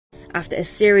After a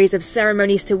series of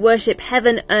ceremonies to worship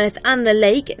heaven, earth and the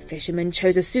lake, fishermen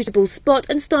chose a suitable spot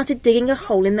and started digging a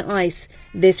hole in the ice.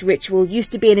 This ritual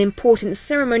used to be an important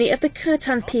ceremony of the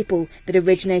Khitan people that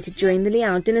originated during the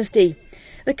Liao dynasty.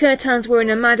 The Khitans were a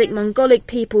nomadic Mongolic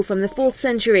people from the 4th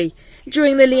century.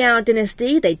 During the Liao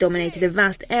dynasty, they dominated a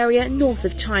vast area north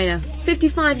of China.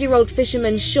 55-year-old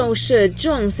fisherman Shou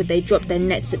Shizhong said they dropped their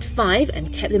nets at 5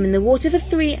 and kept them in the water for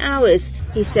 3 hours.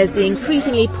 He says the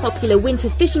increasingly popular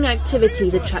winter fishing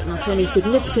activities attract not only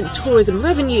significant tourism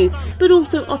revenue, but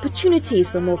also opportunities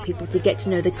for more people to get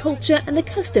to know the culture and the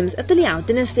customs of the Liao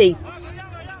dynasty.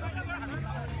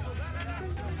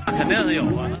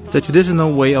 The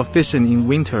traditional way of fishing in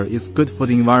winter is good for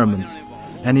the environment,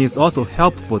 and is also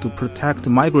helpful to protect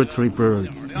migratory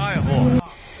birds.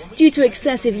 Due to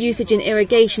excessive usage in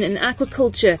irrigation and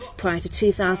aquaculture, prior to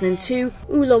 2002,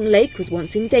 Wolong Lake was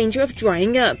once in danger of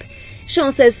drying up.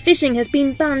 Sean says fishing has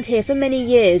been banned here for many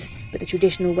years, but the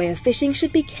traditional way of fishing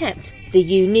should be kept. The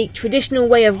unique traditional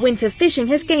way of winter fishing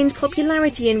has gained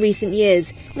popularity in recent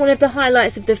years. One of the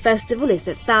highlights of the festival is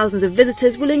that thousands of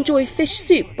visitors will enjoy fish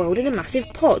soup boiled in a massive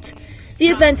pot. The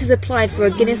event has applied for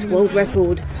a Guinness World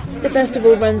Record. The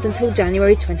festival runs until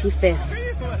January 25th.